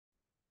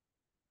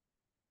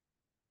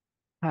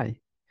Hi.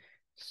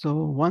 So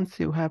once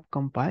you have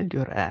compiled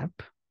your app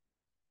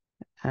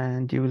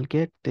and you will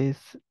get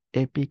this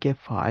APK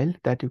file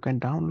that you can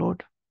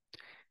download.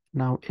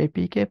 Now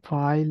APK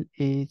file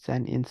is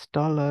an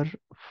installer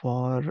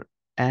for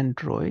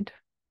Android.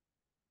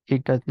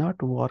 It does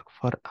not work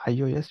for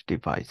iOS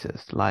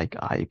devices like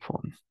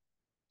iPhone.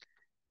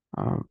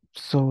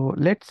 So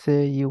let's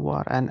say you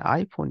are an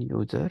iPhone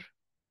user.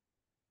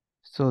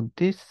 So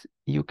this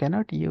you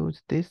cannot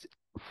use this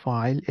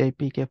file,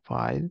 APK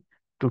file,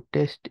 to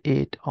test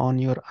it on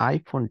your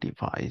iPhone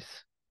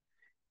device.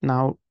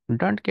 Now,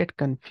 don't get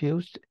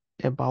confused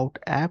about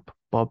app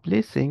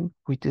publishing,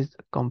 which is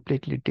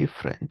completely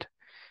different.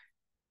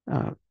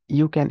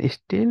 You can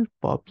still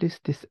publish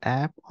this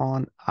app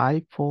on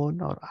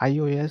iPhone or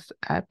iOS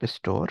App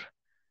Store,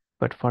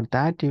 but for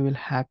that you will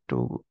have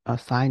to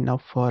sign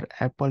up for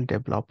Apple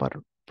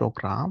Developer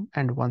Program.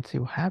 And once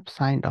you have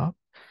signed up,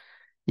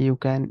 you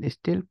can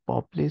still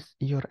publish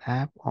your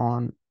app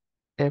on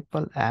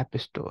Apple App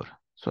Store.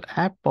 So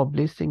app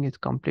publishing is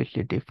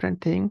completely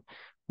different thing,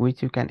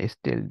 which you can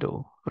still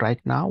do. Right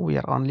now, we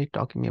are only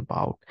talking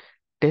about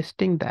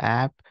testing the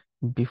app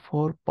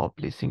before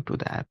publishing to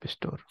the App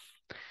Store.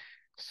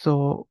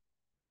 So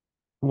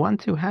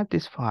once you have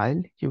this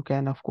file, you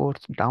can of course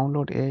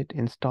download it,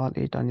 install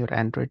it on your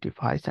Android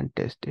device and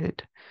test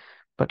it.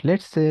 But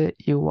let's say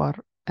you are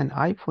an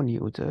iPhone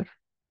user.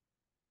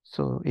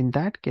 So in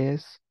that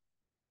case,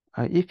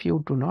 if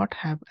you do not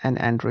have an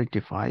Android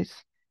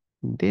device,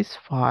 this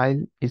file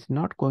is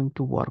not going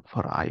to work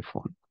for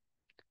iPhone.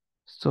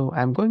 So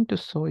I'm going to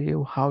show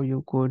you how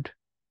you could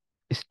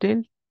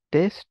still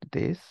test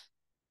this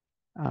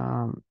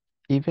um,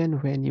 even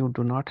when you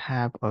do not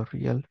have a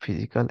real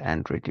physical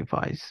Android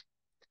device.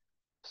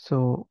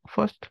 So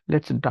first,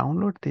 let's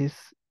download this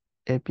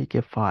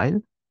APK file.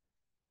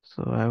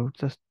 So I would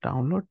just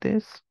download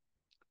this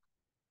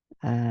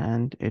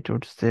and it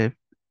would save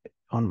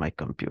on my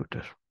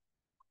computer.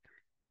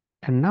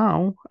 And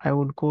now I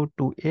would go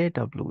to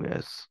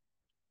AWS.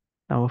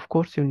 Now, of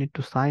course, you need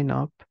to sign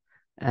up.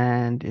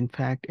 And in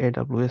fact,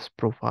 AWS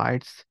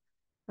provides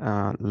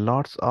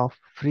lots of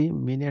free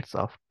minutes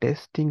of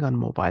testing on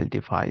mobile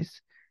device.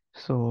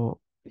 So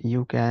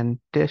you can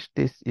test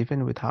this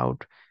even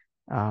without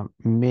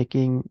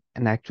making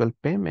an actual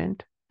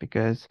payment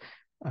because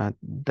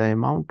the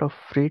amount of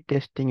free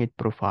testing it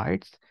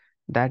provides,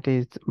 that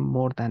is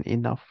more than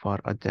enough for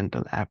a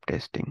general app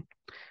testing.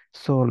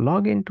 So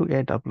log into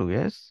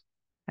AWS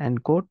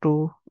and go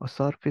to a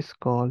service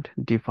called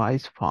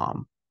Device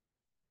Farm.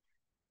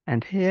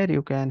 And here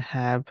you can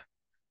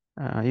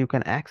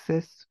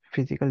access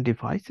physical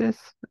devices,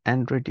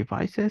 Android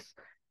devices,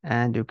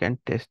 and you can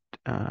test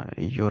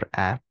your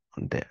app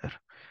on there.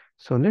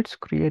 So let's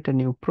create a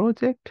new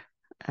project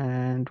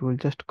and we'll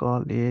just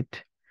call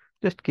it,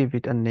 just give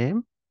it a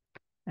name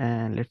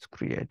and let's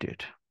create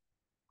it.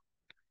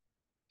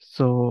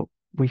 So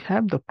we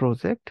have the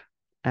project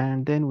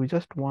and then we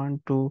just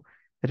want to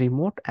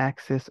remote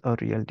access a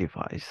real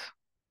device.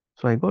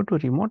 So I go to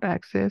remote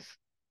access.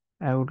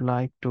 I would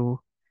like to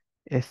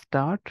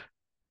start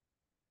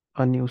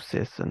a new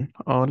session,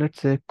 or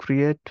let's say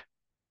create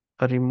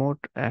a remote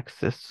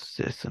access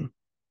session.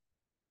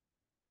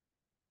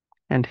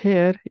 And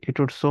here it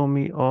would show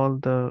me all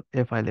the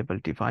available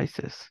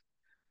devices.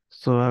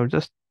 So I'll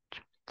just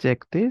check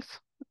this,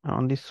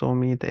 only show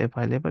me the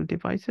available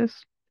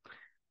devices,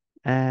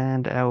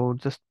 and I will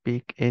just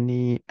pick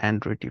any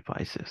Android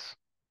devices.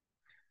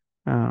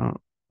 Uh,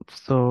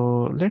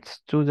 so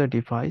let's choose a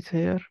device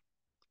here.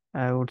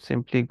 I would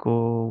simply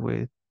go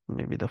with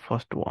maybe the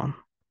first one.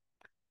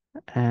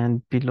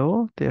 And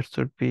below there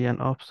should be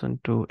an option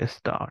to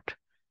start.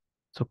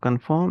 So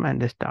confirm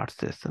and start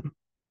session.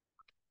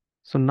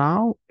 So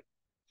now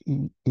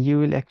you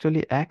will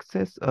actually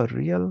access a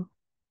real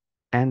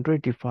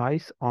Android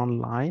device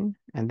online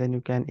and then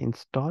you can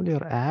install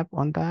your app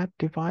on that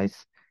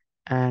device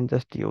and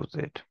just use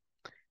it.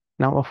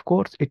 Now, of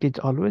course, it is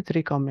always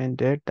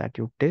recommended that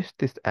you test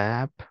this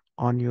app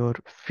on your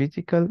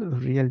physical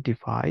real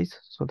device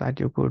so that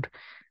you could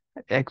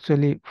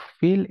actually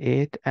feel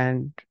it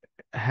and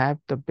have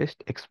the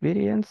best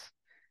experience.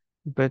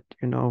 But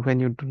when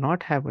you do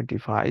not have a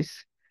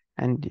device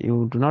and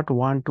you do not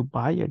want to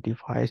buy a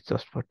device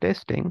just for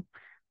testing,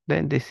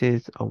 then this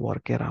is a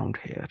workaround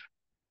here.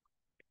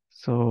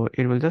 So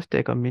it will just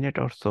take a minute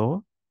or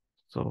so.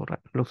 So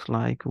looks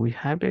like we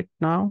have it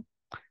now.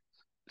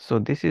 So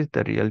this is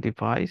the real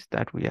device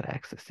that we are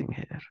accessing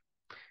here.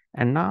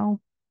 And now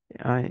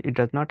it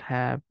does not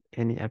have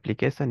any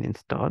application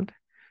installed.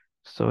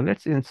 So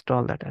let's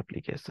install that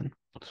application.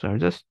 So I'll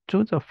just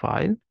choose a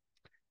file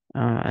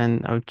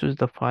and I'll choose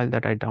the file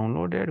that I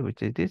downloaded,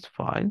 which is this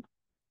file.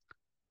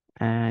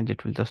 And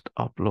it will just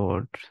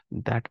upload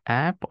that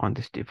app on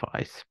this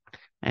device.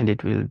 And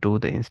it will do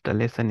the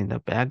installation in the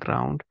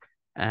background.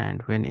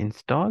 And when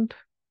installed,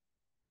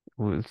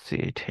 we'll see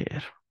it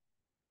here.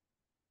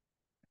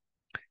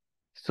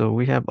 So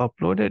we have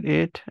uploaded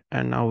it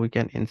and now we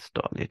can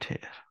install it here.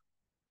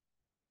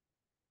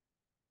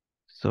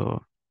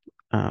 So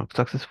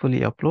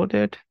successfully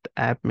uploaded. The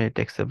app may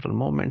take several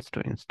moments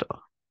to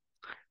install.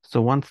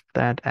 So once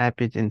that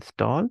app is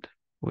installed,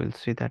 we'll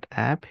see that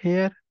app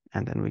here,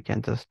 and then we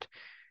can just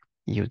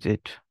use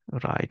it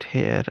right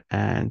here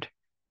and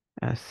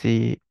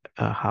see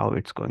how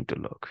it's going to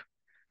look.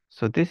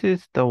 So this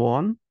is the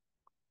one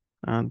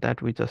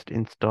that we just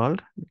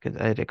installed because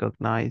I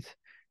recognize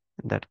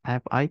that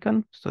app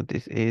icon. So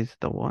this is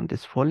the one,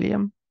 this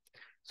Folium.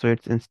 So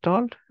it's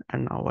installed,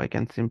 and now I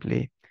can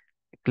simply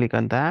click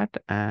on that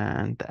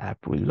and the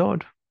app will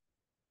load.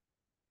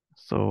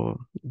 So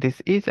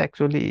this is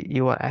actually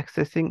you are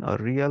accessing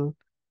a real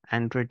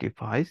Android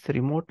device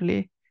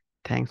remotely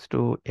thanks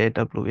to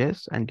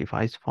AWS and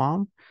Device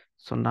Farm.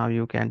 So now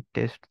you can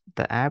test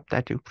the app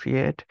that you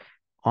create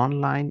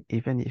online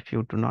even if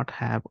you do not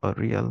have a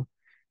real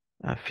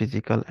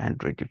physical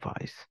Android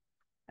device.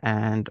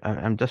 And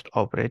I'm just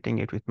operating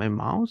it with my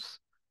mouse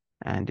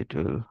and it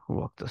will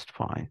work just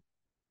fine.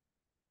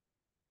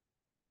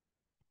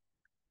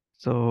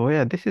 So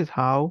yeah, this is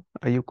how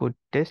you could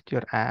test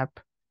your app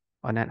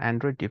on an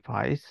Android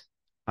device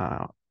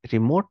uh,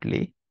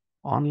 remotely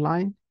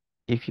online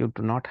if you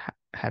do not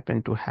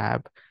happen to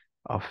have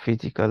a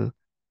physical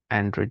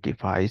Android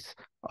device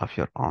of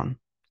your own.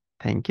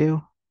 Thank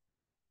you.